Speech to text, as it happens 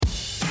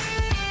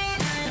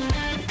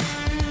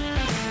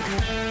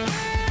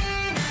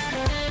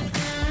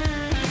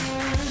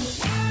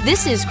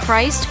This is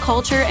Christ,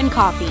 Culture, and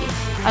Coffee,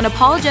 an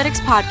apologetics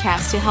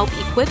podcast to help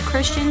equip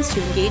Christians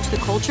to engage the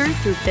culture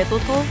through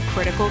biblical,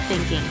 critical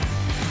thinking.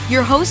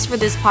 Your hosts for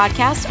this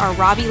podcast are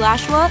Robbie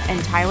Lashua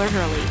and Tyler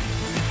Hurley.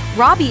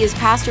 Robbie is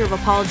pastor of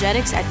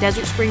apologetics at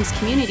Desert Springs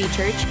Community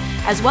Church,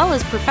 as well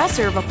as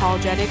professor of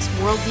apologetics,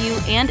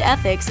 worldview, and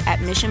ethics at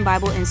Mission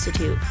Bible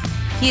Institute.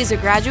 He is a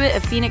graduate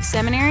of Phoenix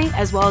Seminary,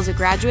 as well as a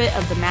graduate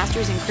of the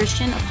Masters in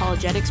Christian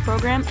Apologetics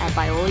program at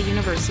Biola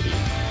University.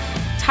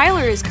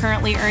 Tyler is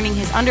currently earning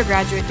his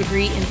undergraduate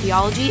degree in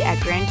theology at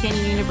Grand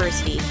Canyon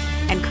University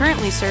and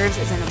currently serves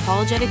as an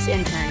apologetics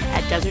intern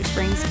at Desert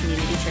Springs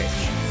Community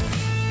Church.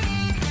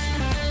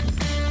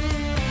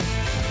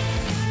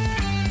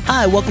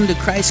 Hi, welcome to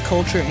Christ,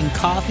 Culture, and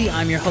Coffee.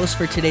 I'm your host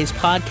for today's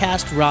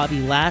podcast, Robbie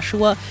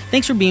Lashua.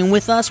 Thanks for being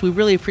with us. We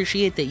really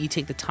appreciate that you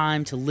take the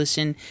time to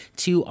listen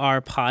to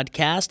our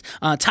podcast.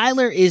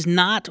 Tyler is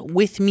not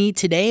with me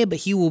today, but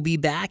he will be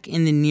back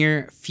in the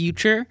near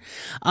future.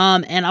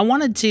 And I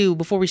wanted to,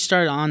 before we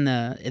start on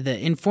the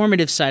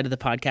informative side of the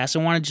podcast,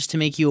 I wanted just to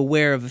make you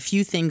aware of a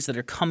few things that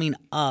are coming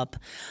up.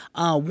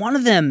 One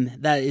of them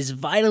that is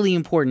vitally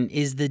important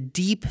is the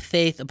Deep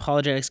Faith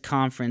Apologetics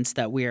Conference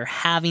that we are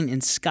having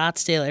in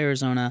Scottsdale,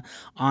 Arizona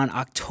on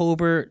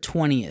October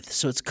 20th.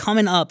 So it's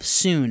coming up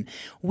soon.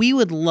 We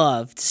would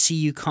love to see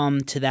you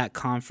come to that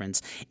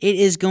conference. It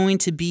is going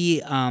to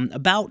be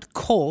about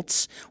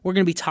cults. We're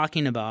going to be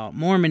talking about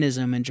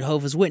Mormonism and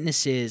Jehovah's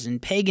Witnesses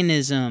and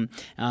paganism,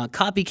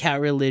 copycat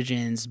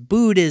religions,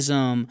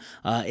 Buddhism,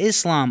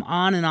 Islam,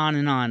 on and on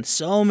and on.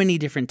 So many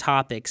different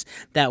topics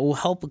that will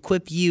help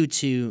equip you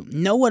to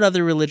know what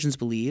other religions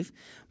believe,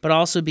 but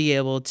also be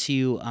able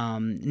to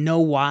know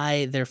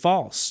why they're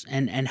false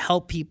and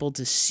help people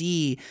to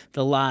see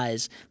the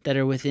lies that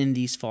are within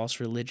these false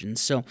religions.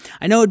 So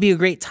I know it'd be a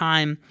great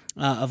time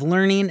of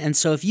learning, and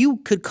so if you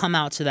could come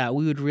out to that,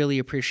 we would really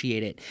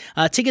appreciate it.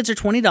 Tickets are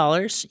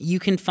 $20. You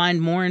can find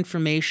more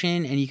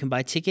information and you can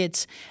buy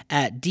tickets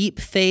at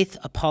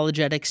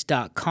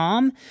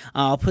deepfaithapologetics.com.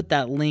 I'll put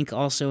that link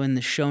also in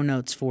the show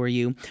notes for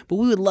you, but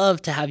we would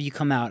love to have you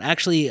come out.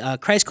 Actually,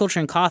 Christ, Culture,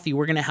 and Coffee,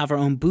 we're going to have our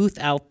own booth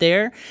out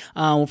there.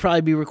 We'll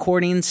probably be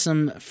recording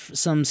some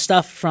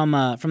stuff from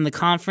the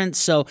conference,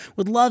 so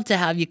would love to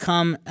have you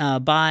come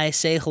by,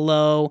 say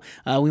hello.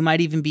 We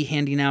might even be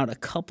handing out a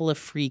couple of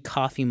free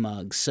coffee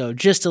mugs. So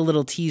just a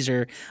little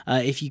teaser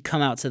if you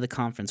come out to the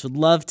conference. Would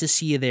love to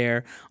see you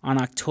there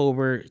on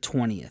October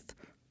 20th.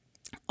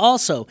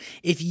 Also,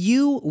 if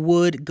you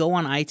would go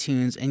on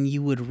iTunes and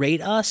you would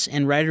rate us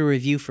and write a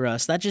review for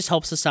us, that just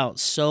helps us out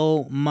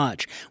so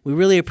much. We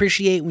really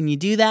appreciate when you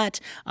do that,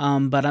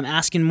 but I'm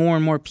asking more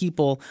and more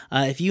people,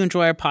 if you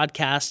enjoy our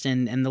podcast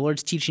and the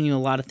Lord's teaching you a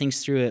lot of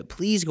things through it,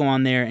 please go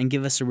on there and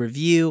give us a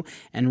review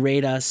and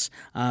rate us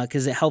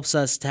because it helps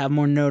us to have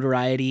more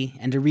notoriety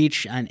and to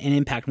reach and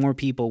impact more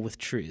people with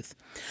truth.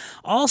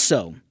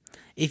 Also,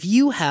 if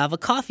you have a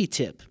coffee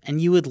tip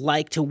and you would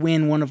like to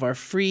win one of our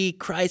free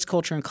Christ,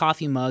 Culture, and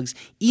Coffee mugs,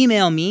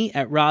 email me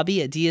at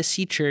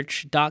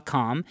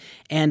robbie@dscchurch.com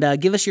and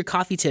give us your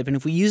coffee tip. And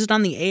if we use it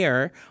on the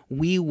air,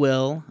 we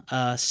will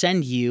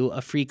send you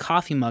a free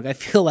coffee mug. I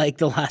feel like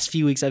the last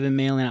few weeks I've been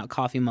mailing out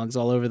coffee mugs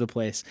all over the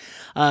place.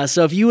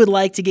 So if you would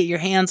like to get your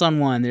hands on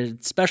one, there's a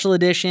special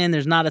edition.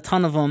 There's not a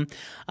ton of them.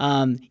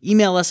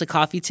 Email us a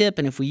coffee tip,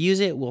 and if we use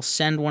it, we'll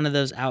send one of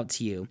those out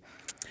to you.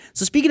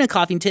 So speaking of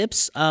coffee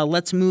tips,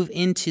 let's move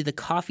into the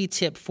coffee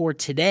tip for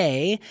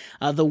today.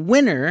 The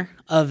winner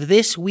of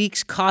this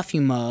week's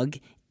coffee mug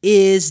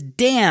is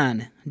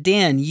Dan.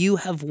 Dan, you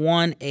have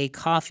won a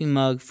coffee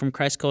mug from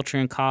Christ, Culture,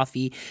 and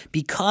Coffee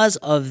because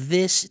of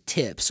this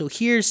tip. So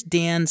here's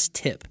Dan's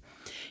tip.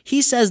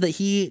 He says that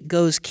he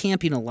goes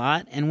camping a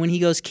lot, and when he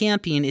goes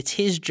camping, it's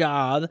his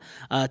job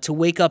to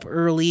wake up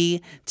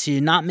early,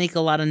 to not make a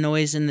lot of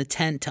noise in the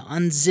tent, to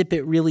unzip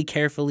it really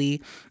carefully,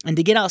 and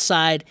to get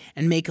outside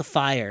and make a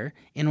fire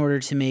in order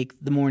to make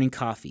the morning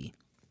coffee.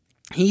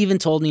 He even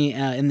told me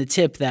in the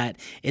tip that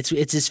it's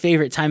his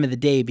favorite time of the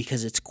day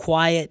because it's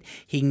quiet,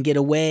 he can get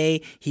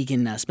away, he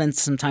can spend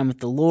some time with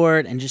the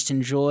Lord and just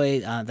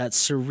enjoy that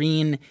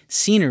serene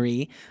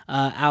scenery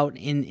out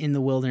in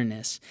the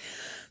wilderness.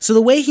 So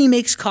the way he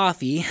makes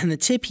coffee, and the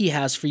tip he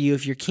has for you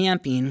if you're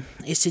camping,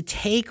 is to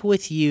take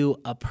with you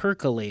a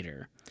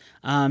percolator.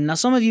 Now,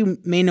 some of you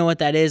may know what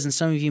that is and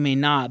some of you may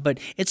not, but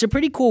it's a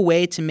pretty cool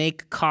way to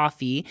make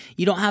coffee.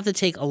 You don't have to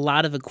take a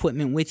lot of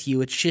equipment with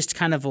you. It's just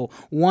kind of a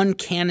one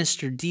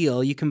canister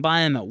deal. You can buy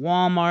them at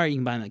Walmart, you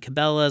can buy them at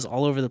Cabela's,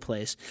 all over the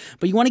place.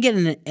 But you want to get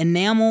an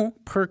enamel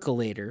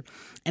percolator.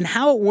 And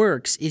how it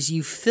works is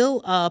you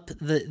fill up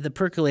the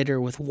percolator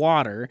with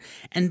water,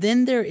 and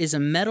then there is a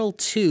metal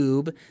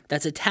tube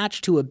that's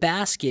attached to a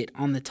basket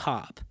on the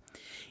top.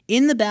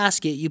 In the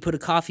basket, you put a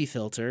coffee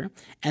filter,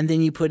 and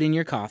then you put in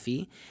your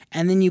coffee,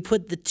 and then you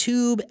put the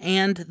tube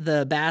and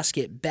the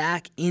basket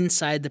back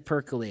inside the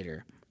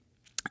percolator.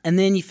 And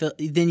then you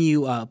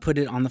put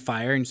it on the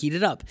fire and heat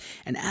it up.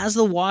 And as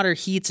the water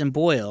heats and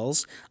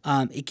boils,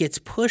 it gets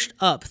pushed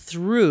up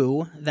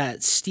through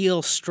that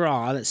steel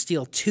straw, that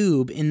steel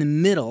tube in the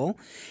middle,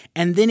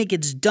 and then it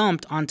gets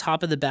dumped on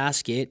top of the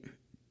basket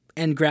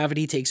and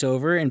gravity takes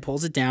over and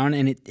pulls it down,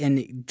 and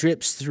it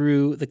drips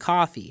through the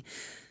coffee.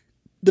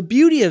 The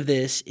beauty of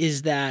this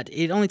is that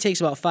it only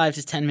takes about 5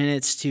 to 10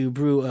 minutes to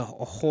brew a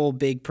whole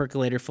big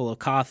percolator full of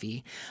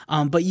coffee,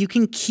 but you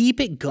can keep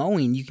it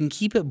going. You can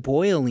keep it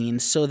boiling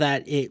so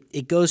that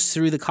it goes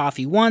through the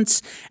coffee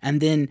once,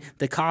 and then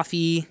the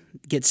coffee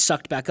gets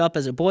sucked back up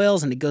as it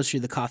boils, and it goes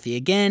through the coffee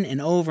again and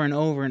over and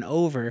over and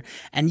over,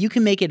 and you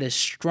can make it as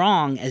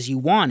strong as you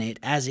want it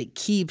as it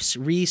keeps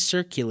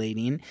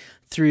recirculating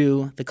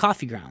through the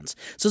coffee grounds.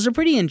 So it's a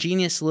pretty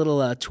ingenious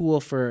little tool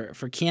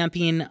for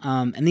camping,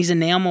 and these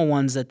enamel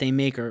ones that they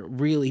make are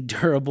really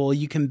durable.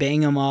 You can bang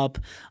them up.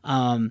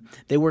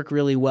 They work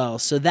really well.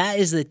 So that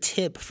is the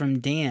tip from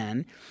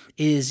Dan,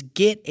 is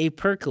get a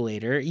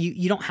percolator.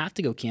 You don't have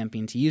to go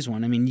camping to use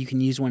one. I mean, you can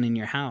use one in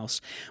your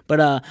house. But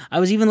I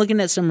was even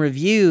looking at some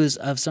reviews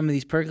of some of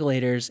these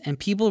percolators, and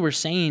people were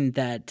saying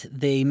that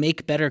they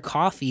make better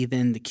coffee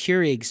than the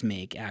Keurigs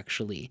make,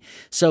 actually.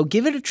 So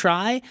give it a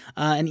try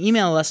and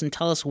email us and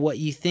tell us what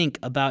you think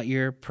about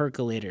your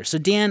percolator. So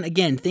Dan,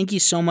 again, thank you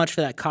so much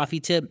for that coffee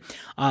tip.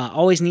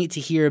 Always neat to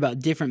hear about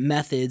different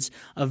methods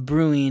of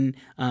brewing,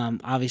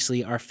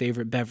 obviously our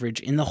favorite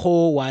beverage in the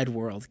whole wide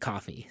world,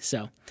 coffee.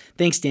 So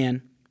thanks, Dan.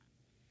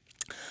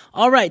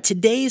 All right,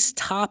 today's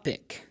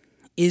topic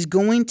is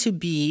going to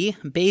be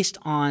based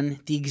on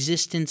the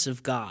existence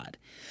of God.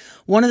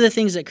 One of the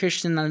things that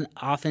Christians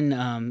often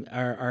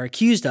are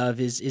accused of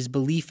is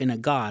belief in a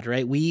God,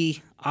 right?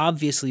 We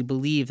obviously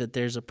believe that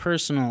there's a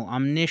personal,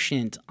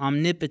 omniscient,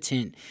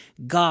 omnipotent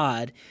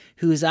God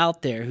who is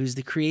out there, who's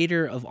the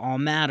creator of all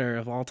matter,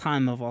 of all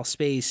time, of all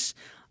space,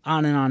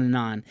 on and on and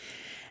on.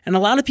 And a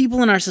lot of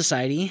people in our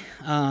society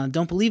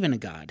don't believe in a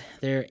God.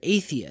 They're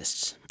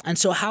atheists. And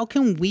so how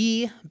can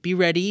we be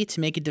ready to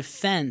make a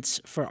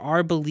defense for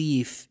our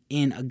belief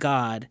in a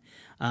God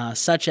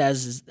such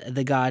as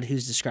the God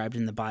who's described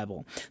in the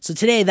Bible? So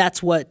today,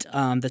 that's what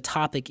the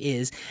topic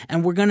is,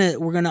 and we're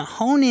gonna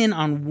hone in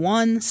on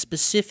one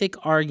specific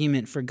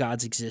argument for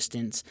God's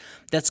existence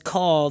that's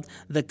called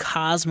the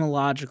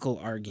cosmological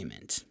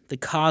argument. The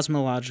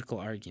cosmological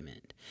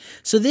argument.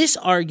 So this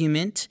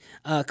argument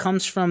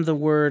comes from the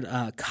word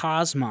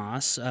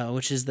cosmos,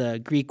 which is the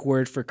Greek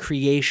word for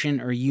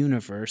creation or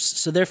universe.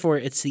 So therefore,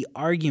 it's the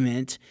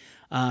argument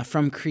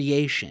from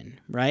creation,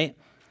 right?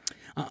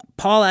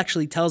 Paul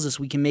actually tells us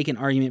we can make an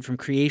argument from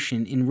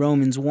creation in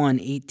Romans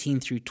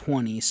 1:18 through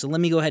 20. So let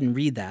me go ahead and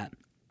read that.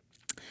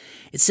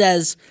 It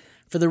says,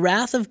 "For the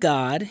wrath of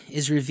God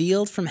is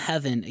revealed from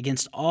heaven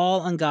against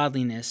all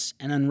ungodliness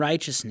and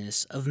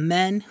unrighteousness of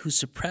men who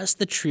suppress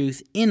the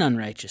truth in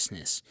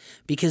unrighteousness,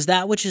 because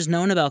that which is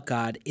known about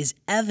God is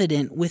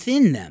evident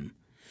within them,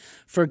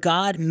 for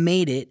God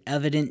made it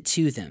evident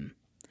to them.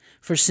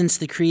 For since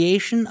the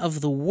creation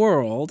of the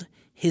world,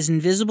 His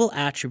invisible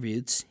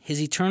attributes, His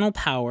eternal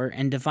power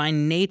and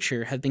divine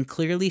nature have been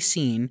clearly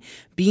seen,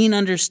 being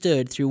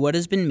understood through what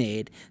has been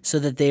made, so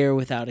that they are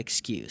without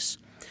excuse."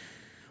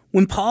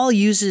 When Paul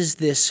uses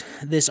this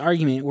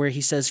argument where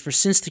he says, "For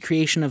since the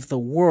creation of the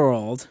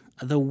world,"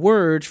 the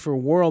word for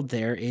world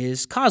there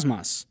is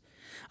cosmos.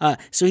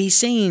 So he's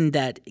saying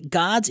that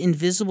God's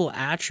invisible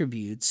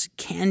attributes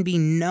can be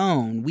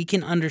known. We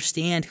can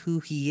understand who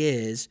He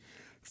is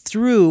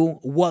through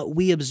what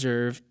we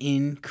observe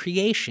in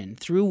creation,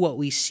 through what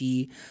we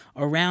see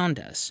around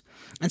us.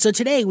 And so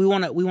today we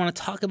want to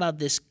talk about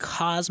this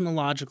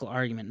cosmological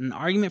argument, an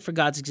argument for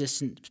God's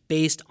existence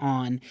based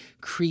on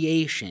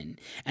creation,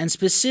 and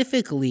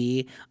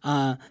specifically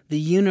the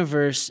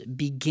universe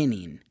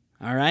beginning.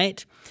 All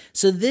right?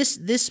 So this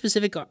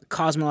specific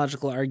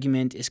cosmological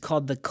argument is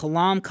called the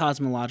Kalam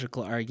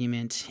cosmological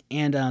argument,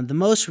 and the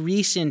most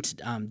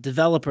recent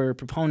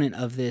proponent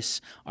of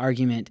this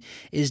argument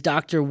is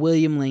Dr.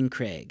 William Lane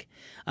Craig.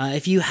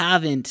 If you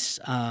haven't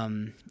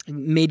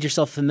made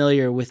yourself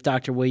familiar with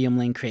Dr. William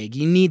Lane Craig,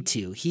 you need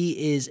to.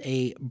 He is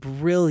a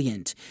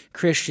brilliant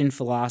Christian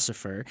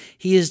philosopher.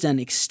 He has done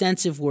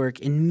extensive work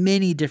in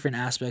many different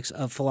aspects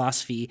of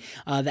philosophy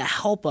that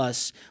help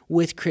us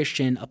with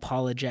Christian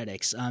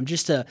apologetics.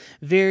 Just a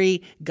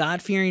very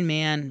God-fearing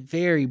man,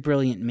 very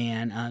brilliant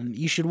man.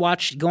 You should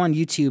go on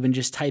YouTube and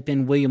just type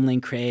in William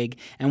Lane Craig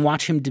and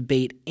watch him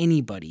debate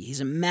anybody. He's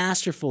a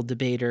masterful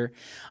debater.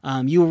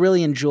 You will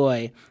really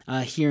enjoy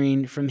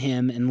hearing from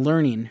him and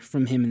learning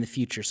from him in the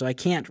future. So I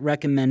can't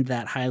recommend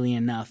that highly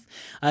enough.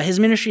 His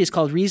ministry is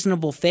called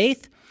Reasonable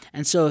Faith.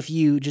 And so if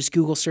you just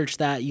Google search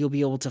that, you'll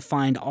be able to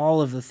find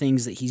all of the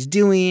things that he's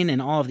doing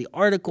and all of the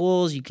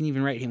articles. You can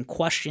even write him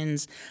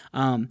questions.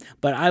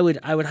 But I would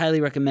highly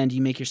recommend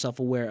you make yourself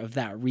aware of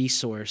that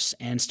resource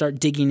and start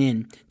digging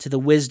in to the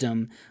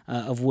wisdom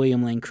of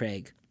William Lane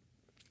Craig.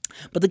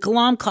 But the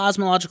Kalam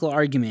cosmological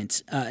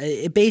argument,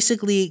 it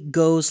basically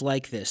goes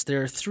like this.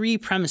 There are three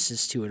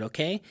premises to it,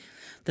 okay?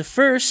 The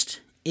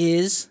first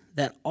is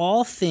that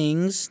all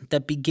things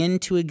that begin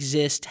to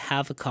exist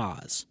have a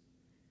cause.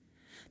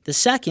 The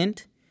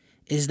second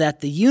is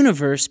that the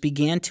universe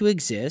began to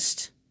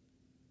exist,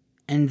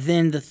 and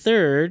then the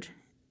third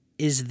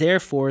is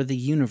therefore the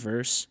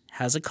universe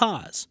has a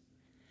cause.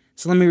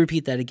 So let me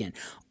repeat that again.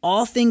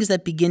 All things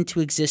that begin to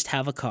exist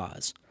have a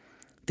cause.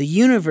 The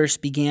universe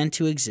began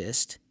to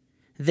exist.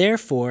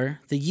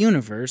 Therefore, the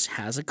universe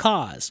has a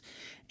cause.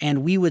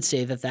 And we would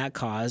say that that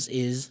cause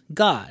is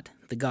God,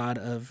 the God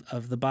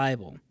of the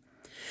Bible.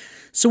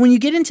 So when you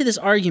get into this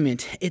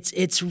argument,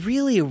 it's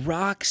really a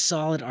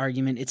rock-solid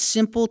argument. It's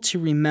simple to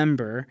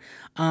remember,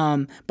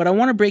 but I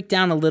want to break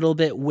down a little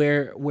bit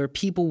where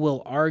people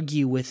will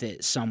argue with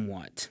it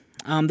somewhat.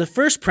 The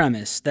first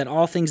premise, that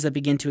all things that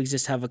begin to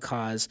exist have a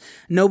cause,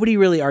 nobody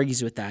really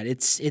argues with that.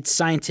 It's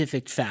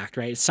scientific fact,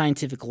 right? It's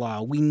scientific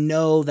law. We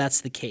know that's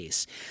the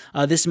case.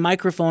 This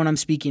microphone I'm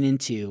speaking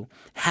into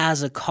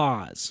has a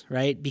cause,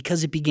 right?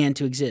 Because it began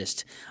to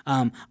exist.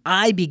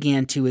 I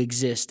began to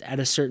exist at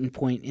a certain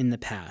point in the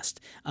past,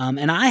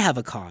 and I have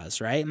a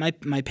cause, right?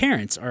 My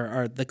parents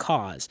are the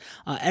cause.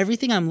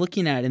 Everything I'm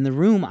looking at in the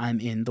room I'm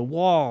in, the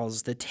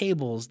walls, the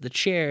tables, the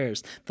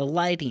chairs, the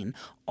lighting,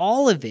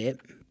 all of it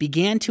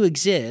began to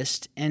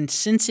exist, and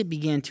since it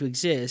began to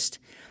exist,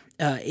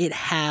 it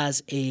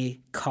has a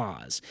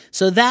cause.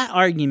 So that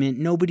argument,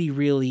 nobody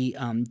really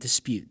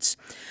disputes.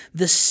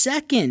 The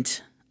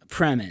second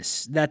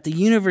premise, that the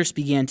universe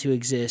began to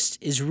exist,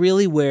 is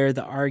really where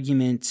the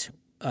argument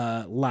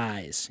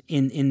lies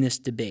in this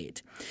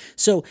debate.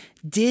 So,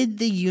 did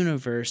the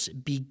universe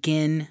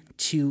begin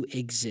to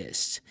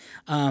exist?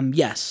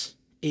 Yes,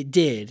 it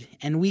did.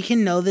 And we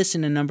can know this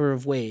in a number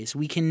of ways.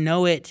 We can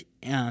know it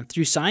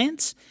through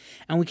science,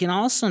 and we can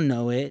also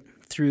know it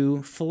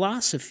through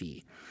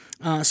philosophy.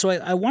 So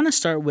I want to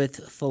start with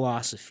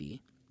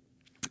philosophy.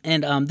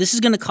 And this is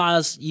going to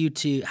cause you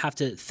to have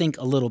to think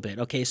a little bit,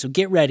 okay? So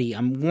get ready.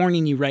 I'm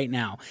warning you right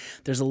now.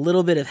 There's a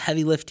little bit of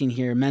heavy lifting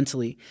here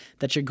mentally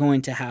that you're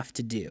going to have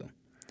to do.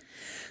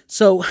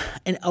 So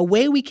a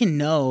way we can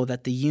know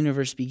that the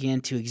universe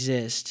began to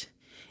exist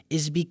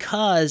is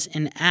because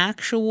an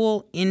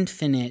actual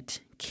infinite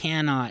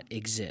cannot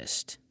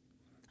exist.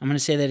 I'm going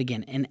to say that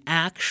again. An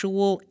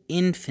actual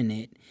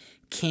infinite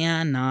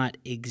cannot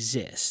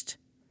exist.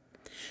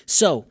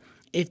 So,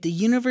 if the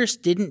universe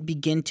didn't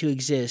begin to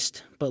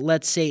exist, but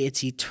let's say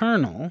it's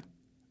eternal,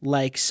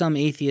 like some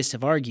atheists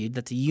have argued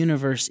that the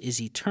universe is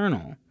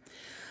eternal,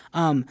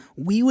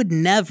 we would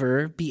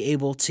never be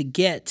able to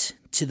get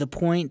to the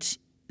point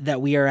that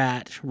we are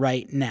at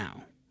right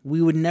now. We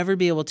would never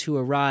be able to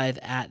arrive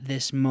at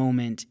this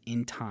moment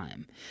in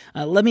time.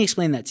 Let me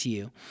explain that to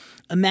you.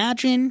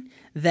 Imagine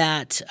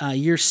that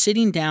you're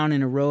sitting down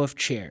in a row of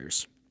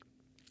chairs,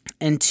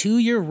 and to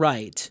your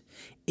right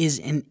is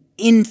an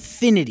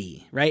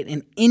infinity, right?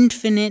 An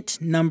infinite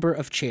number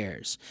of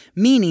chairs,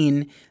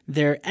 meaning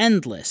they're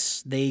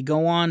endless. They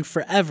go on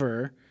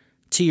forever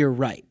to your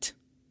right.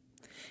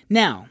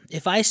 Now,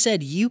 if I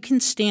said you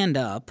can stand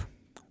up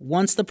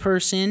once the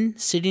person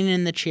sitting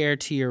in the chair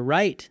to your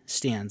right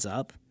stands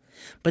up,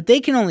 but they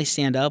can only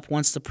stand up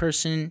once the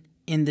person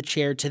in the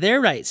chair to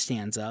their right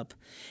stands up,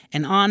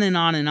 and on and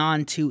on and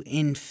on to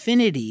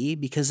infinity,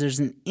 because there's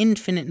an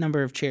infinite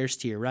number of chairs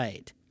to your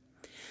right.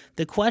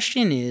 The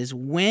question is,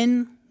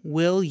 when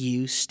will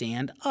you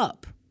stand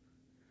up?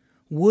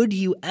 Would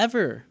you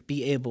ever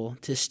be able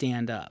to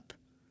stand up?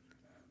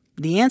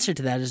 The answer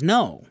to that is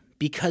no,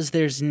 because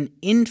there's an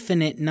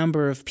infinite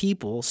number of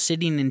people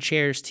sitting in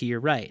chairs to your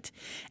right.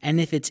 And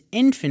if it's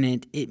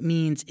infinite, it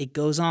means it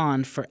goes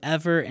on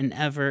forever and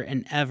ever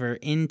and ever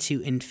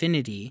into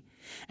infinity.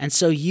 And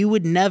so you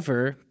would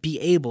never be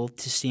able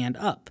to stand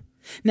up.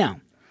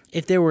 Now,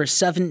 if there were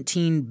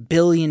 17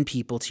 billion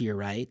people to your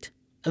right,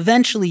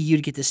 eventually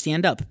you'd get to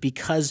stand up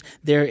because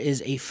there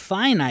is a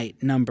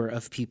finite number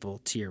of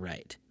people to your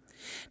right.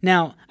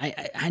 Now,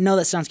 I know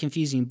that sounds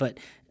confusing, but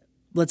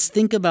let's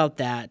think about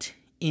that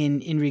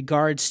in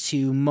regards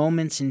to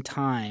moments in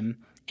time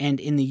and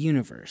in the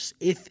universe.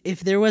 If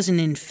there was an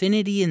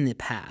infinity in the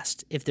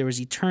past, if there was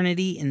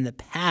eternity in the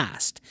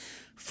past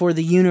for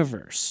the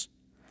universe,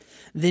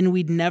 then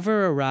we'd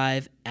never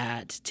arrive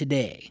at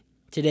today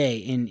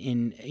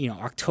in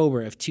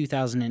October of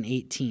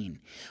 2018.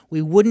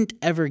 We wouldn't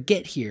ever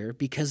get here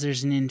because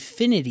there's an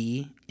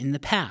infinity in the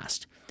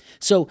past.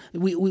 So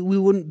we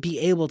wouldn't be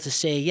able to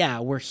say, yeah,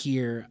 we're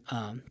here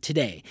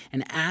today.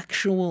 An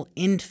actual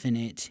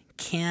infinite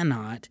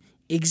cannot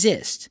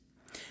exist,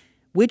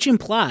 which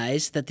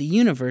implies that the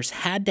universe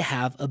had to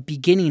have a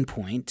beginning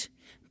point,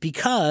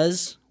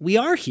 because we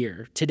are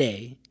here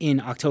today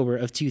in October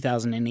of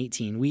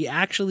 2018. We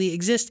actually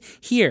exist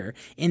here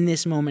in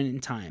this moment in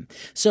time.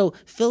 So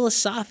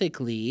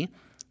philosophically,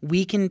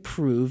 we can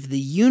prove the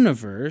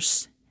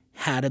universe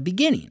had a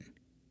beginning,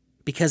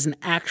 because an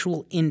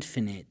actual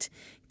infinite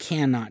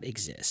cannot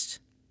exist.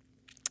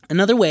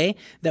 Another way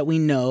that we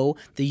know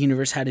the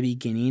universe had a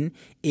beginning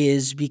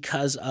is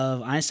because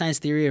of Einstein's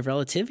theory of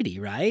relativity,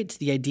 right?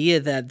 The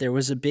idea that there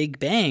was a Big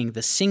Bang,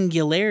 the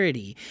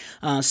singularity.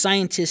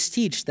 Scientists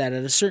teach that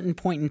at a certain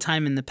point in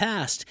time in the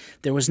past,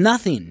 there was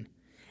nothing.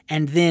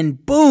 And then,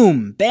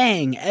 boom,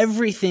 bang,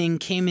 everything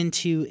came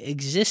into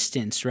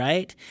existence,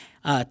 right?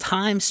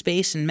 Time,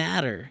 space, and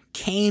matter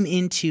came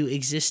into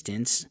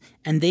existence,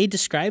 and they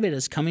describe it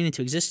as coming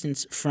into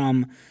existence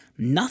from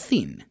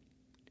nothing.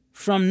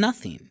 From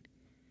nothing.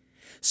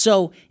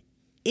 So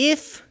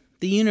if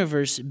the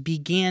universe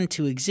began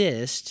to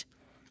exist,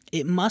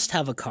 it must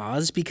have a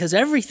cause, because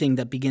everything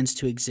that begins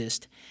to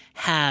exist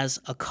has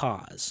a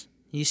cause.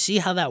 You see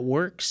how that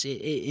works?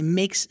 It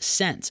makes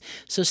sense.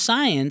 So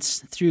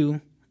science,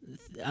 through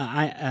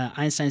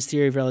Einstein's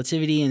theory of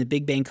relativity and the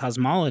Big Bang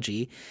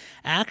cosmology,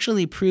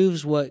 actually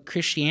proves what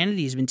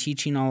Christianity has been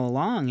teaching all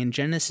along in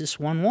Genesis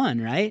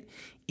 1:1, right?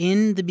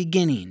 In the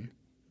beginning,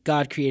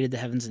 God created the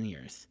heavens and the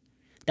earth.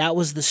 That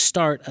was the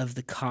start of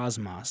the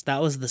cosmos.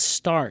 That was the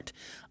start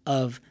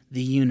of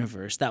the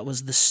universe. That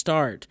was the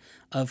start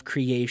of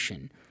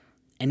creation.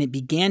 And it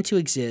began to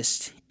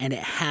exist, and it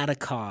had a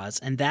cause,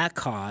 and that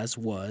cause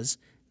was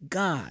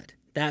God.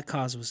 That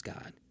cause was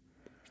God.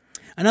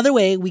 Another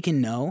way we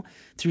can know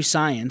through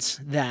science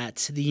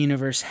that the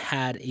universe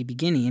had a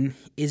beginning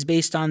is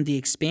based on the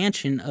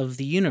expansion of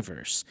the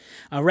universe.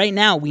 Right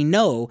now, we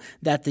know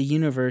that the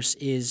universe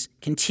is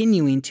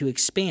continuing to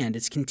expand.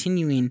 It's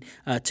continuing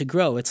to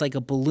grow. It's like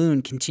a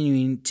balloon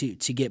continuing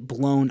to get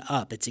blown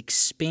up. It's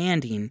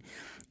expanding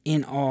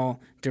in all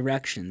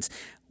directions,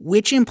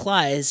 which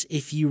implies,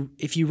 if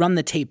you run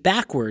the tape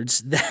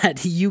backwards,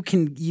 that you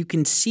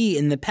can see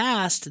in the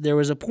past there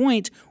was a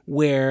point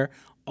where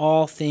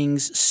all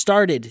things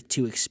started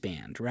to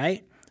expand,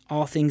 right?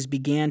 All things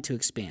began to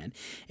expand.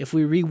 If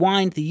we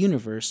rewind the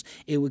universe,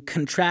 it would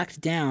contract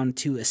down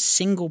to a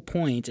single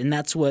point, and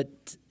that's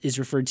what is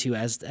referred to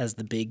as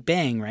the Big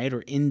Bang, right?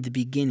 Or in the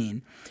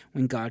beginning,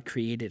 when God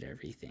created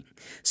everything.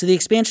 So the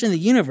expansion of the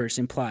universe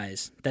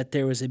implies that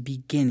there was a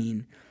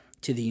beginning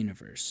to the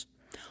universe.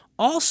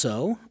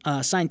 Also,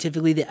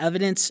 scientifically, the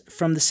evidence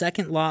from the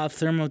second law of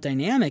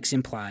thermodynamics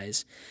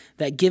implies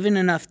that given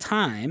enough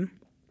time,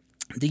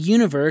 the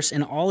universe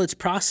and all its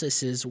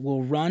processes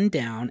will run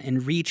down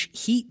and reach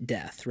heat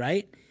death,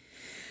 right?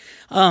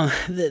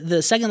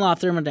 The second law of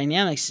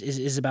thermodynamics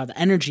is about the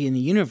energy in the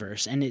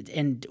universe,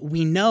 and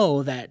we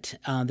know that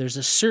there's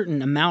a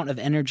certain amount of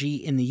energy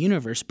in the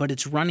universe, but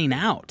it's running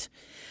out.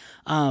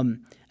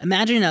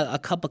 Imagine a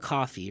cup of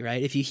coffee,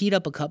 right? If you heat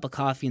up a cup of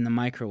coffee in the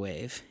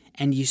microwave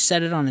and you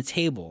set it on a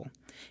table,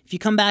 if you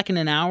come back in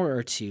an hour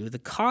or two, the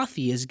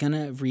coffee is going to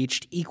have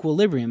reached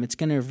equilibrium. It's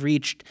going to have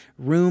reached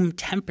room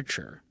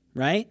temperature,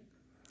 right?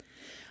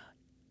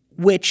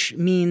 Which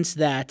means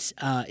that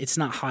it's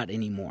not hot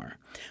anymore.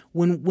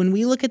 When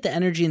we look at the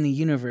energy in the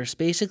universe,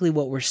 basically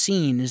what we're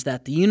seeing is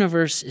that the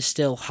universe is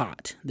still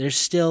hot. There's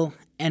still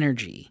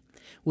energy,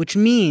 which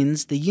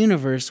means the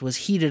universe was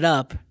heated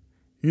up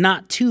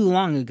not too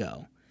long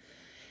ago.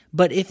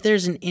 But if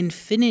there's an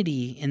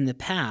infinity in the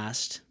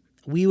past,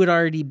 we would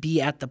already be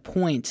at the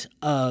point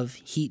of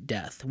heat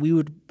death. We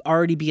would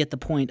already be at the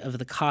point of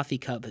the coffee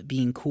cup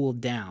being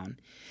cooled down.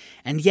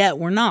 And yet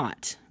we're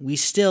not. We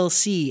still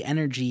see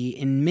energy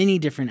in many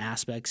different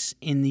aspects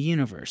in the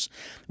universe,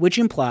 which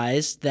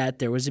implies that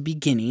there was a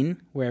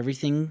beginning where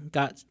everything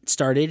got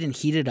started and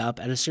heated up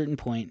at a certain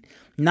point,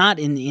 not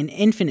in the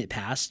infinite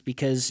past,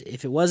 because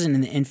if it wasn't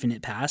in the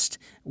infinite past,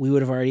 we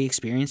would have already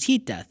experienced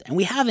heat death, and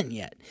we haven't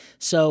yet.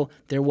 So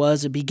there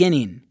was a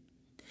beginning.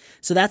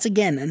 So that's,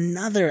 again,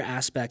 another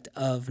aspect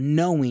of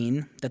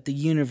knowing that the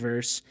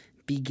universe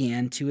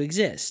began to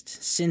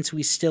exist, since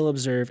we still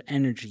observe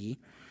energy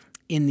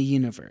in the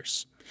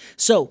universe.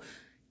 So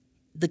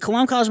the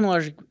Kalam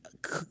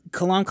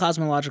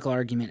cosmological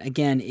argument,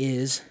 again,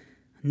 is,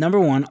 number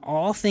one,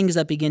 all things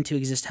that begin to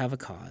exist have a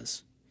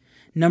cause.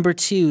 Number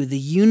two, the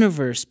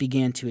universe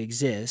began to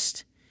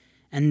exist.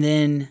 And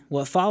then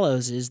what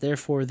follows is,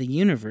 therefore, the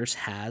universe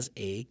has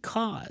a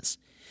cause.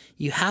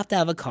 You have to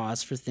have a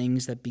cause for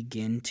things that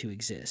begin to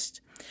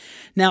exist.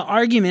 Now,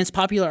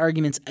 popular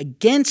arguments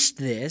against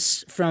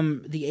this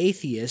from the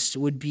atheists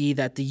would be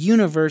that the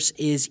universe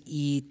is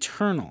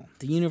eternal.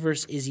 The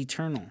universe is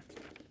eternal.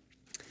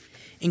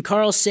 In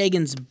Carl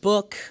Sagan's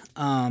book,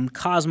 The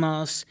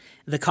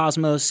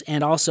Cosmos,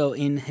 and also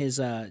in his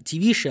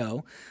TV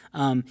show,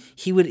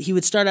 he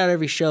would start out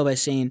every show by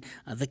saying,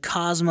 the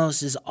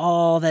cosmos is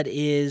all that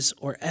is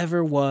or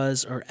ever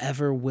was or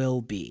ever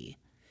will be,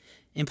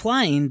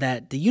 implying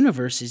that the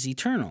universe is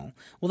eternal.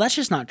 Well, that's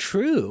just not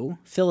true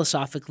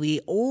philosophically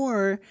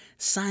or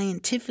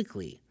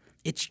scientifically.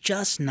 It's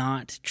just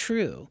not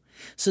true.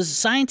 So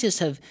scientists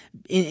have,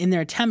 in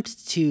their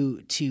attempt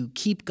to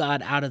keep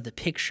God out of the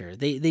picture,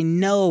 they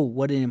know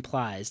what it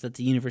implies that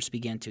the universe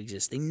began to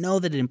exist. They know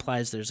that it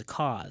implies there's a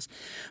cause.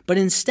 But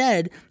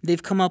instead,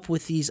 they've come up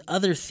with these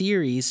other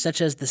theories,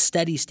 such as the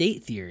steady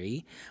state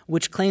theory,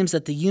 which claims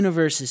that the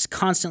universe is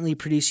constantly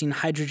producing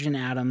hydrogen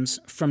atoms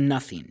from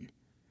nothing.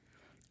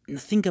 Now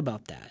think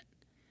about that.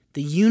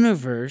 The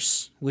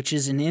universe, which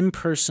is an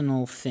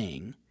impersonal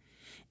thing,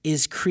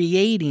 is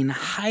creating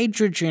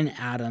hydrogen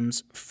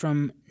atoms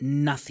from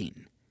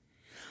nothing.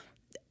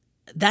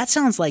 That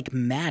sounds like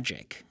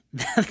magic.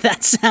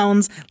 That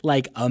sounds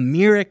like a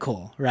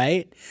miracle,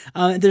 right?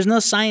 There's no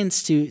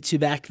science to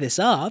back this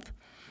up,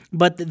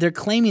 but they're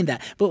claiming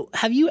that. But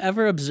have you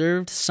ever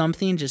observed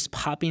something just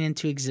popping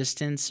into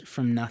existence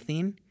from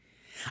nothing?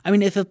 I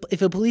mean, if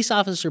a police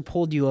officer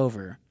pulled you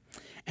over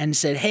and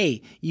said,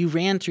 hey, you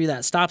ran through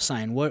that stop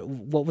sign, what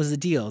was the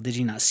deal? Did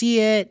you not see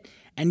it?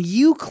 And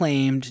you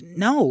claimed,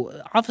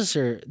 no,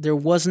 officer, there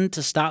wasn't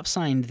a stop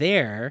sign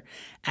there.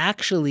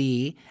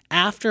 Actually,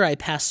 after I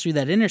passed through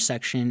that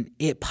intersection,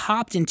 it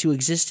popped into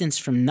existence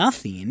from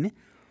nothing.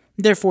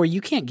 Therefore, you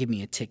can't give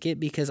me a ticket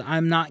because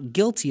I'm not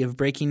guilty of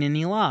breaking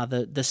any law.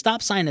 The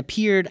stop sign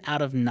appeared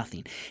out of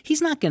nothing.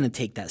 He's not going to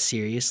take that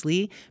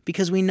seriously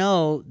because we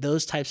know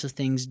those types of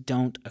things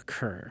don't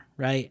occur,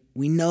 right?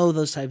 We know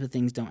those types of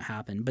things don't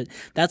happen. But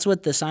that's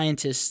what the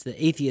scientists,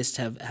 the atheists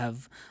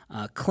have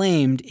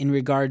claimed in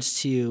regards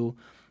to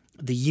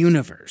the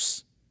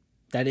universe,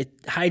 that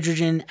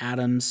hydrogen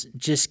atoms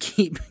just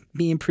keep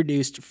being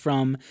produced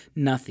from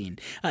nothing.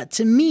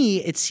 To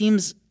me, it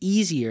seems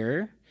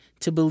easier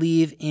to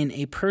believe in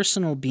a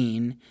personal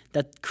being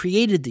that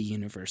created the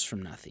universe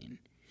from nothing.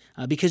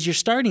 Because you're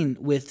starting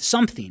with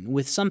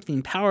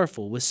something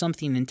powerful, with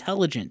something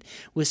intelligent,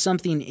 with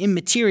something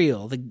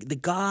immaterial. The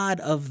God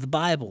of the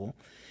Bible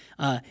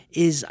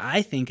is,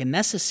 I think, a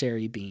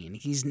necessary being.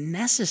 He's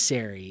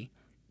necessary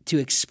to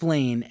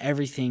explain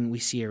everything we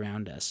see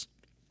around us.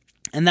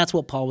 And that's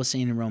what Paul was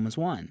saying in Romans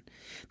 1,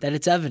 that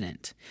it's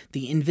evident.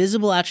 The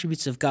invisible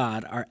attributes of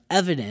God are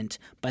evident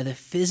by the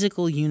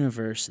physical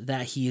universe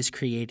that he has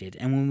created.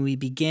 And when we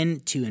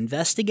begin to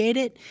investigate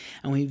it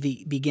and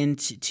we begin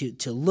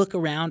to look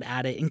around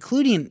at it,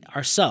 including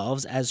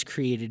ourselves as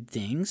created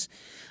things,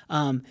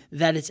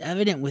 that it's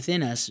evident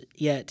within us,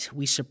 yet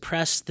we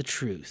suppress the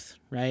truth,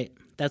 right?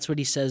 That's what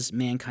he says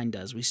mankind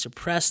does. We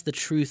suppress the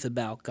truth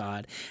about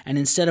God, and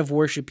instead of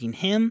worshiping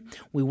him,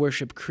 we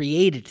worship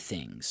created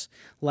things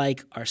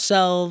like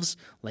ourselves,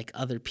 like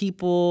other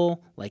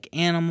people, like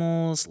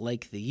animals,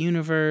 like the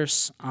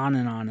universe, on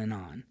and on and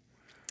on.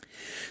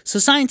 So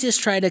scientists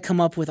try to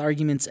come up with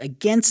arguments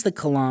against the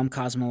Kalam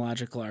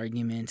cosmological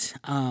argument,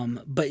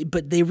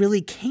 but they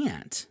really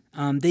can't.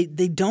 They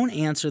don't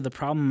answer the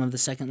problem of the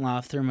second law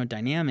of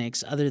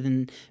thermodynamics other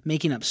than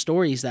making up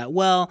stories that,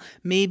 well,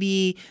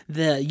 maybe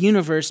the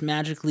universe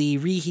magically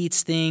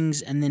reheats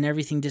things and then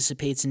everything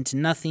dissipates into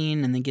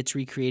nothing and then gets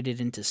recreated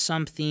into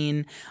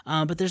something.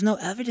 But there's no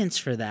evidence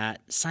for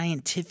that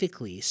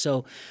scientifically.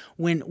 So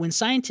when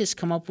scientists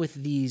come up with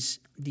these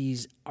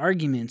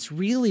arguments,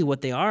 really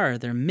what they are,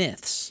 they're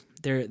myths.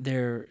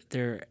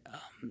 They're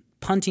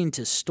punting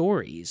to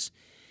stories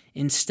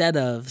instead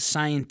of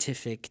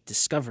scientific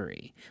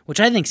discovery,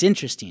 which I think is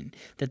interesting,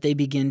 that they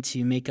begin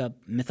to make up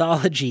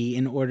mythology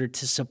in order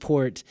to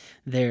support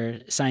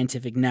their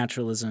scientific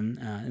naturalism,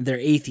 their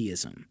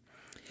atheism.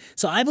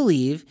 So I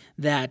believe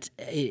that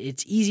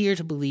it's easier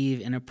to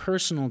believe in a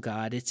personal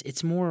God.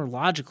 It's more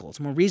logical, it's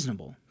more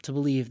reasonable to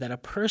believe that a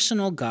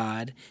personal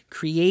God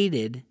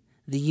created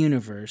the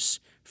universe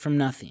from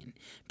nothing,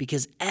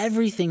 because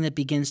everything that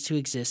begins to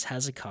exist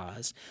has a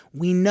cause.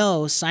 We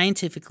know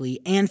scientifically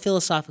and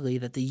philosophically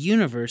that the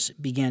universe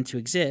began to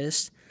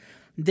exist.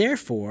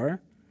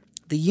 Therefore,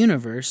 the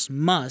universe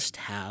must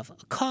have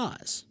a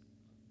cause.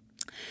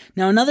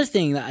 Now, another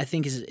thing that I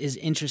think is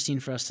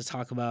interesting for us to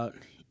talk about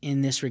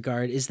in this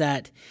regard is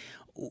that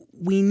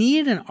we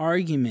need an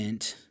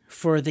argument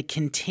for the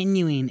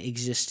continuing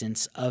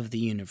existence of the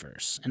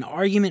universe, an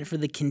argument for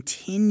the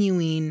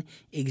continuing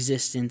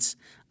existence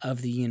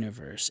of the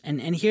universe.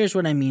 And here's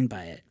what I mean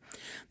by it.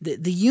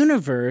 The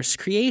universe,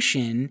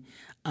 creation,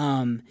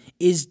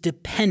 is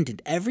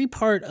dependent. Every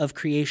part of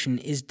creation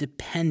is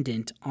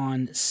dependent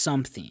on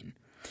something.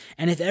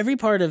 And if every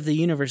part of the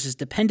universe is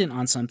dependent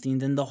on something,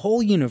 then the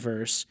whole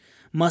universe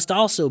must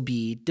also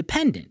be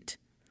dependent.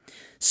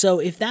 So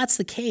if that's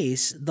the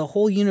case, the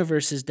whole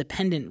universe is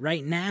dependent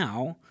right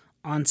now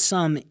on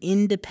some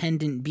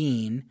independent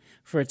being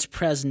for its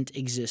present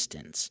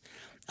existence.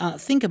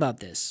 Think about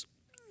this.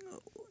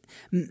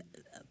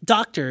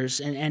 Doctors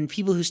and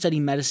people who study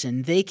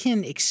medicine, they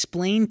can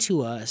explain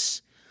to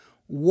us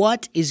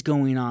what is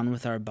going on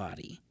with our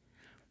body,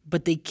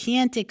 but they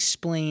can't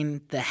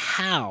explain the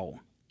how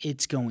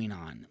it's going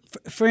on.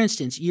 For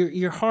instance,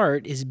 your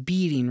heart is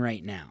beating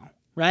right now,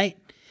 right?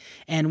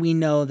 And we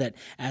know that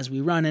as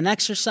we run and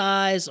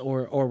exercise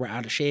or we're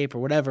out of shape or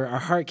whatever, our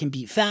heart can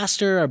beat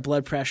faster, our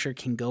blood pressure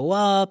can go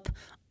up,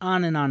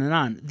 on and on and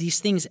on. These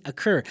things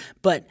occur.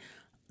 But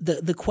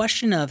the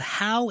question of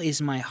how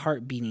is my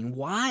heart beating?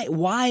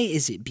 Why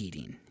is it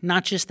beating?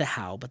 Not just the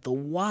how, but the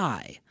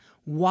why.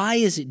 Why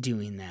is it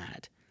doing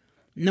that?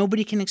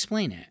 Nobody can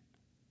explain it.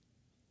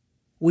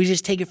 We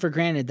just take it for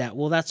granted that,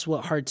 well, that's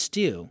what hearts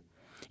do.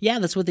 Yeah,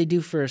 that's what they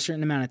do for a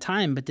certain amount of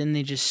time, but then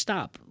they just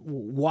stop.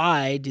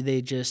 Why do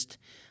they just,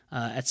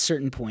 at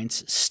certain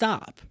points,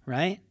 stop,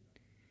 right?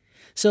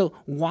 So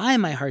why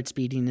my heart's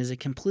beating is a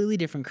completely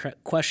different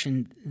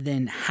question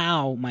than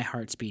how my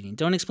heart's beating.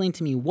 Don't explain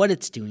to me what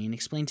it's doing.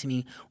 Explain to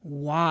me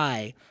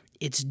why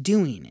it's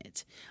doing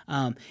it.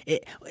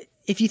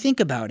 If you think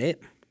about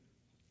it,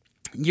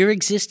 you're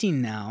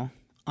existing now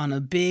on a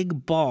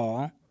big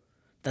ball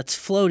that's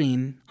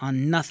floating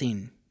on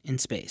nothing in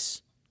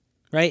space,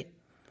 right?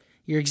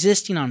 You're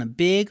existing on a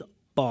big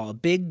ball, a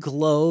big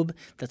globe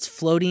that's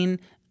floating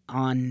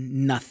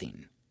on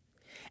nothing.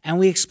 And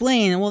we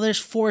explain, well, there's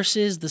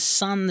forces, the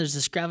sun, there's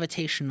this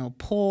gravitational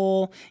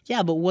pull.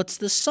 Yeah, but what's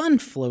the sun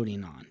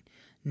floating on?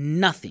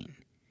 Nothing.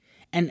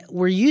 And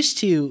we're used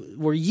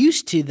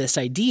to this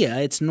idea.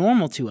 It's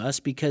normal to us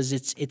because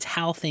it's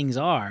how things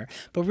are.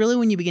 But really,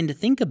 when you begin to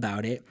think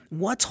about it,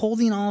 what's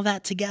holding all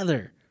that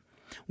together?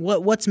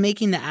 What's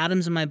making the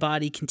atoms in my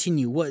body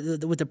continue?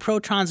 With the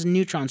protons and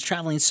neutrons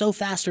traveling so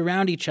fast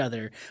around each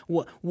other,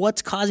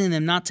 what's causing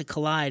them not to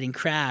collide and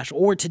crash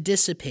or to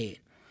dissipate?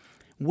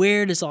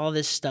 Where does all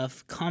this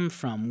stuff come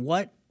from?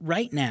 What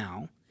right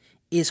now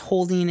is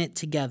holding it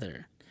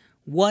together?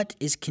 What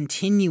is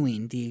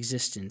continuing the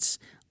existence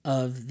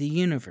of the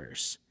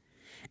universe?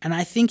 And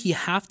I think you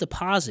have to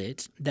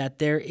posit that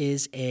there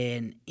is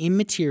an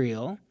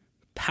immaterial,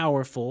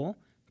 powerful,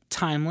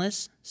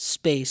 timeless,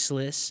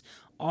 spaceless,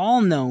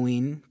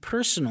 all-knowing,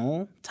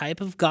 personal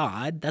type of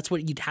God, that's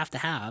what you'd have to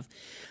have,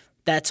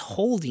 that's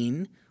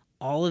holding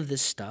all of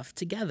this stuff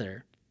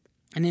together.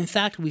 And in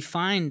fact, we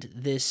find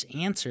this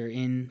answer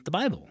in the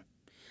Bible.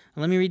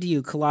 Let me read to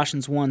you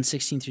Colossians 1,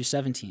 16 through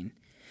 17.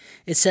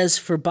 It says,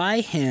 "For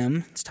by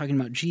him," it's talking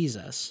about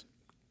Jesus,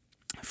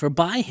 "for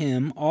by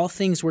him all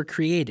things were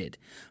created,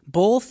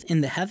 both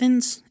in the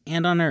heavens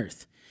and on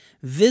earth,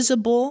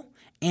 visible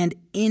and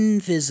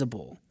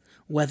invisible,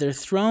 whether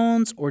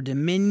thrones or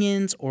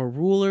dominions or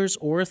rulers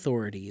or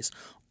authorities.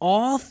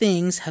 All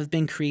things have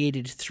been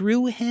created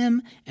through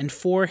him and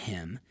for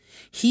him.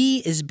 He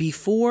is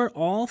before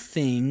all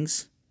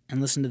things," and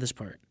listen to this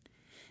part,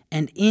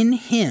 "and in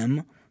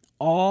him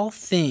all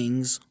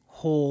things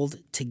hold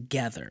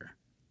together."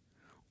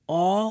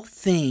 All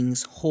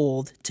things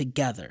hold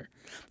together.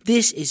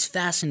 This is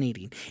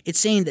fascinating. It's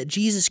saying that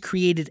Jesus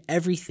created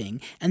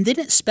everything, and then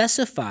it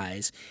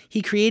specifies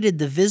he created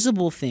the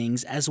visible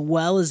things as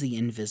well as the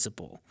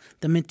invisible,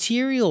 the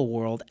material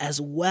world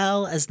as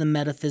well as the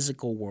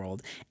metaphysical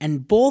world,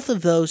 and both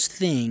of those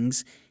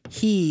things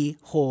he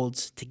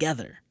holds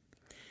together.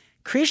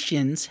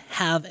 Christians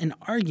have an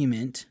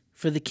argument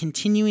for the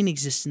continuing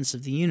existence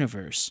of the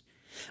universe,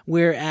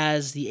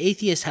 whereas the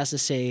atheist has to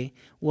say,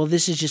 well,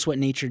 this is just what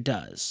nature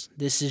does.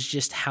 This is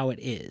just how it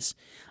is.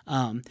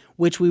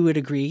 Which we would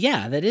agree,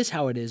 yeah, that is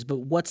how it is, but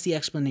what's the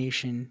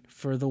explanation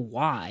for the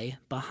why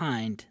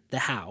behind the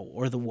how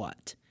or the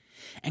what?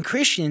 And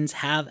Christians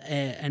have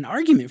an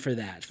argument for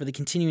that, for the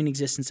continuing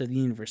existence of the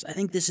universe. I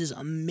think this is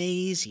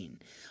amazing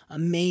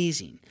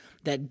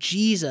that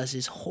Jesus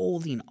is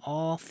holding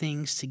all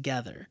things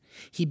together.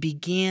 He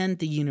began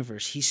the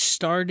universe. He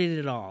started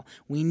it all.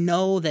 We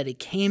know that it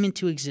came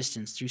into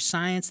existence through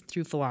science and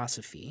through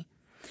philosophy.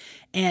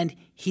 And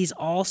he's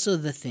also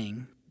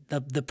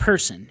the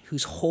person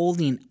who's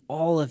holding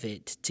all of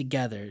it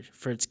together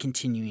for its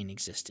continuing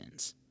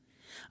existence.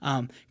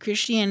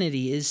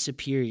 Christianity is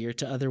superior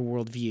to other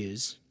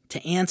worldviews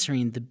to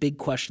answering the big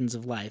questions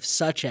of life,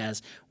 such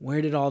as,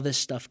 where did all this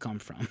stuff come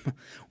from?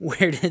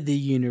 Where did the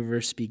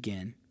universe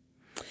begin?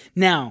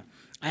 Now,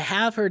 I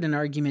have heard an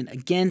argument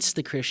against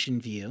the Christian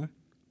view,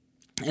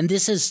 and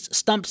this has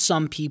stumped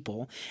some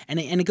people, and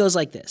it goes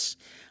like this.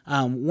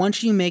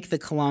 Once you make the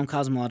Kalam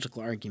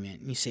cosmological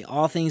argument, you say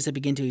all things that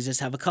begin to exist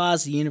have a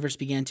cause, the universe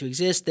began to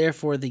exist,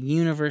 therefore the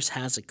universe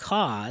has a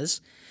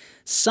cause.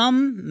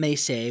 Some may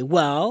say,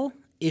 well,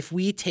 if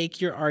we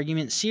take your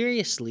argument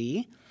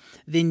seriously,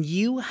 then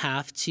you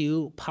have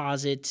to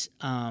posit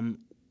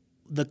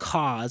the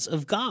cause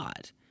of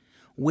God.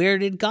 Where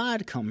did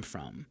God come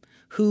from?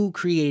 Who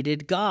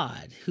created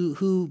God?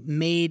 Who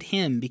made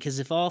him? Because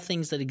if all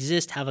things that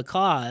exist have a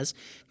cause,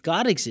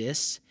 God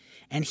exists,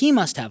 and he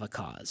must have a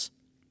cause.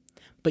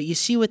 But you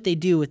see what they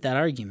do with that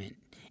argument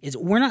is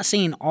we're not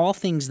saying all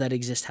things that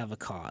exist have a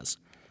cause.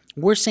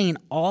 We're saying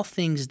all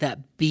things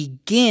that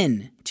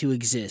begin to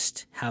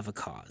exist have a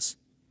cause.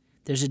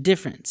 There's a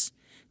difference.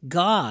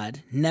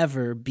 God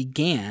never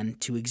began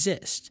to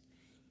exist.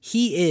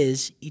 He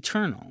is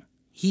eternal.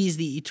 He's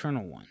the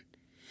eternal one.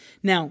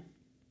 Now,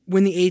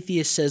 when the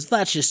atheist says,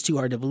 that's just too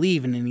hard to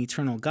believe in an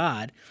eternal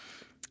God,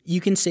 you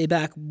can say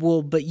back,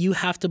 well, but you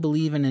have to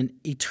believe in an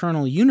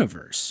eternal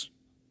universe.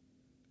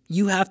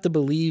 You have to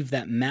believe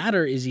that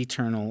matter is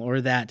eternal, or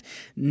that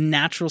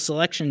natural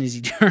selection is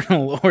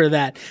eternal, or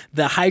that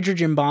the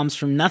hydrogen bombs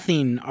from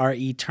nothing are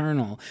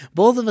eternal.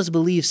 Both of us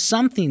believe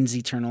something's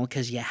eternal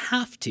because you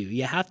have to.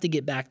 You have to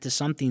get back to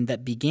something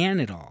that began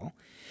it all.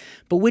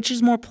 But which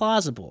is more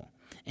plausible?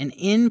 An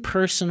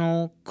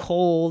impersonal,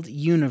 cold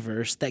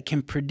universe that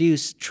can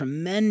produce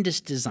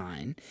tremendous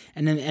design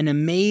and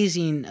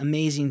amazing,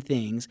 amazing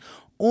things,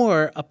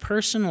 or a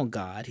personal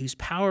God who's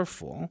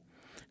powerful,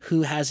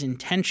 who has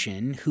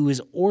intention, who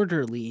is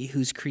orderly,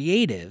 who's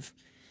creative,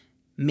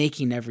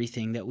 making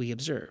everything that we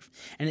observe.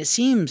 And it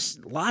seems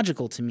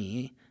logical to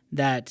me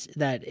that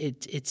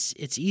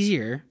it's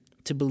easier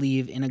to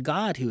believe in a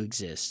God who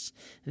exists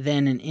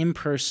than an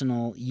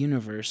impersonal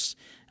universe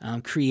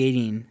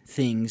creating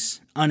things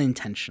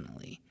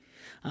unintentionally.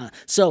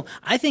 So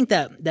I think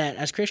that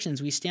as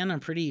Christians, we stand on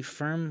pretty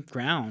firm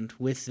ground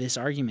with this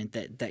argument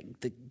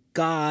that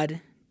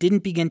God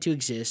didn't begin to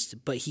exist,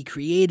 but he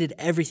created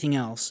everything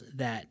else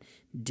that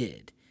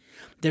did.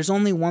 There's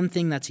only one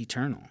thing that's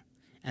eternal,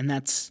 and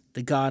that's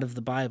the God of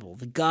the Bible,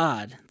 the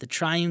God, the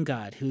triune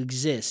God who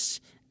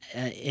exists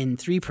in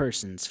three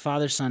persons,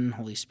 Father, Son, and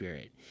Holy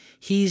Spirit.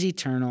 He's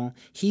eternal.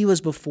 He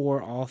was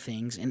before all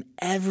things, and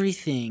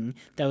everything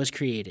that was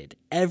created,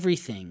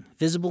 everything,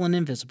 visible and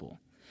invisible,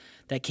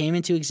 that came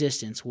into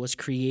existence was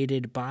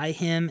created by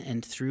him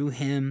and through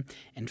him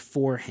and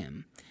for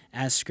him,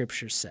 as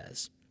Scripture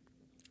says.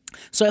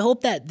 So I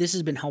hope that this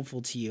has been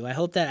helpful to you. I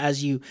hope that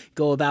as you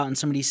go about and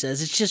somebody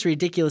says, it's just a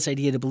ridiculous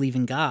idea to believe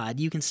in God,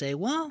 you can say,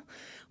 well,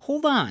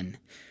 hold on.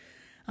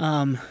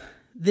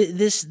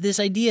 This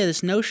idea,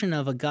 this notion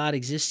of a God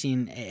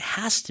existing, it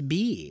has to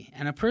be.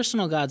 And a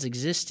personal God's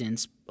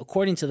existence,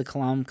 according to the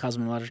Kalam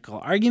cosmological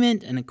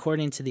argument and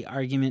according to the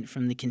argument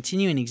from the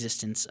continuing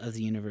existence of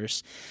the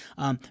universe,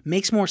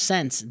 makes more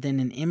sense than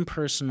an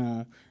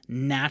impersonal,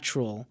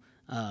 natural,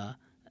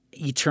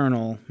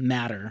 eternal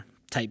matter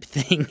type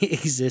thing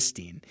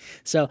existing.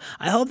 So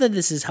I hope that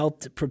this has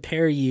helped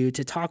prepare you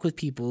to talk with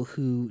people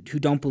who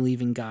don't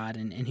believe in God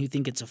and who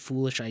think it's a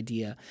foolish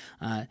idea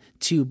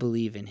to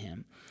believe in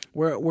him.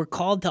 We're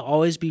called to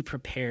always be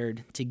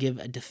prepared to give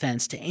a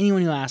defense to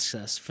anyone who asks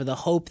us for the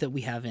hope that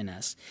we have in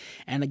us.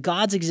 And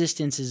God's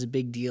existence is a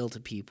big deal to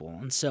people.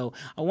 And so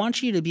I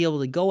want you to be able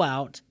to go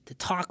out, to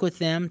talk with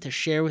them, to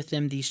share with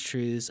them these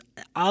truths,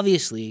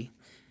 obviously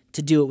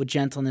to do it with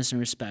gentleness and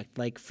respect,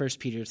 like 1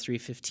 Peter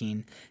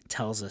 3:15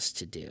 tells us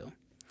to do.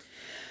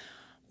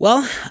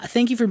 Well,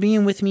 thank you for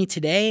being with me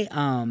today.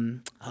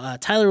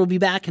 Tyler will be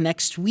back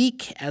next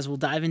week as we'll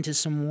dive into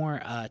some more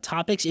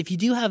topics. If you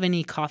do have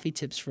any coffee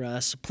tips for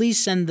us, please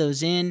send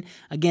those in.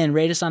 Again,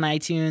 rate us on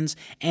iTunes,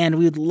 and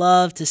we would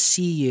love to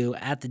see you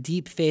at the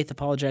Deep Faith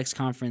Apologetics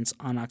Conference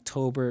on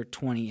October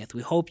 20th.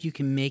 We hope you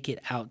can make it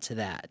out to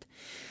that.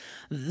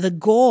 The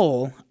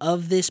goal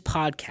of this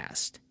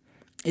podcast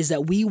is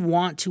that we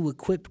want to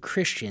equip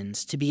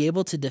Christians to be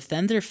able to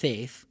defend their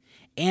faith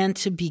and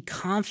to be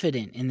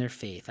confident in their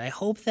faith. I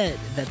hope that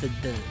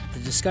the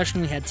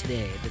discussion we had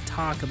today, the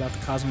talk about the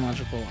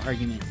cosmological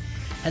argument,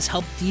 has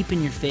helped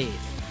deepen your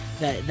faith,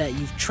 that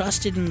you've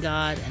trusted in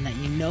God and that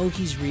you know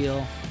he's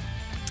real,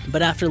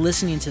 but after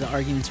listening to the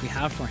arguments we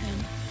have for him,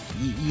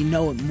 you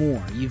know it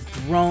more. You've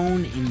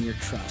grown in your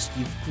trust.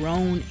 You've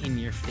grown in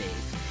your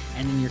faith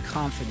and in your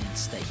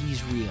confidence that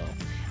he's real.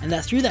 And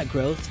that through that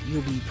growth,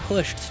 you'll be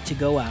pushed to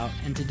go out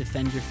and to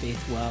defend your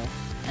faith well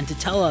and to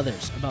tell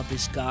others about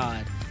this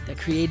God that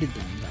created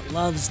them, that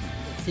loves them,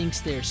 that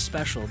thinks they're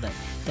special,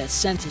 that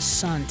sent his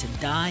son to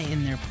die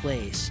in their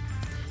place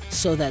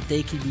so that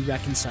they could be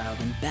reconciled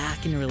and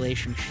back in a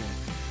relationship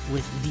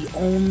with the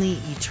only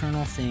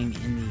eternal thing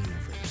in the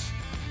universe.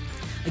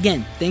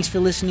 Again, thanks for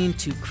listening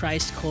to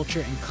Christ,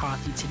 Culture, and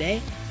Coffee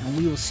today, and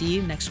we will see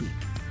you next week.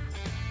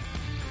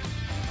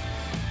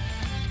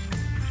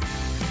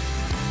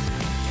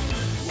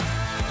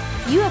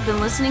 You have been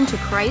listening to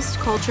Christ,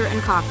 Culture,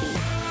 and Coffee,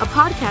 a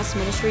podcast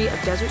ministry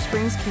of Desert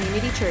Springs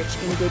Community Church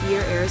in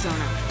Goodyear,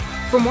 Arizona.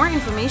 For more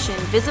information,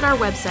 visit our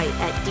website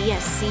at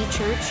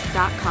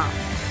dscchurch.com.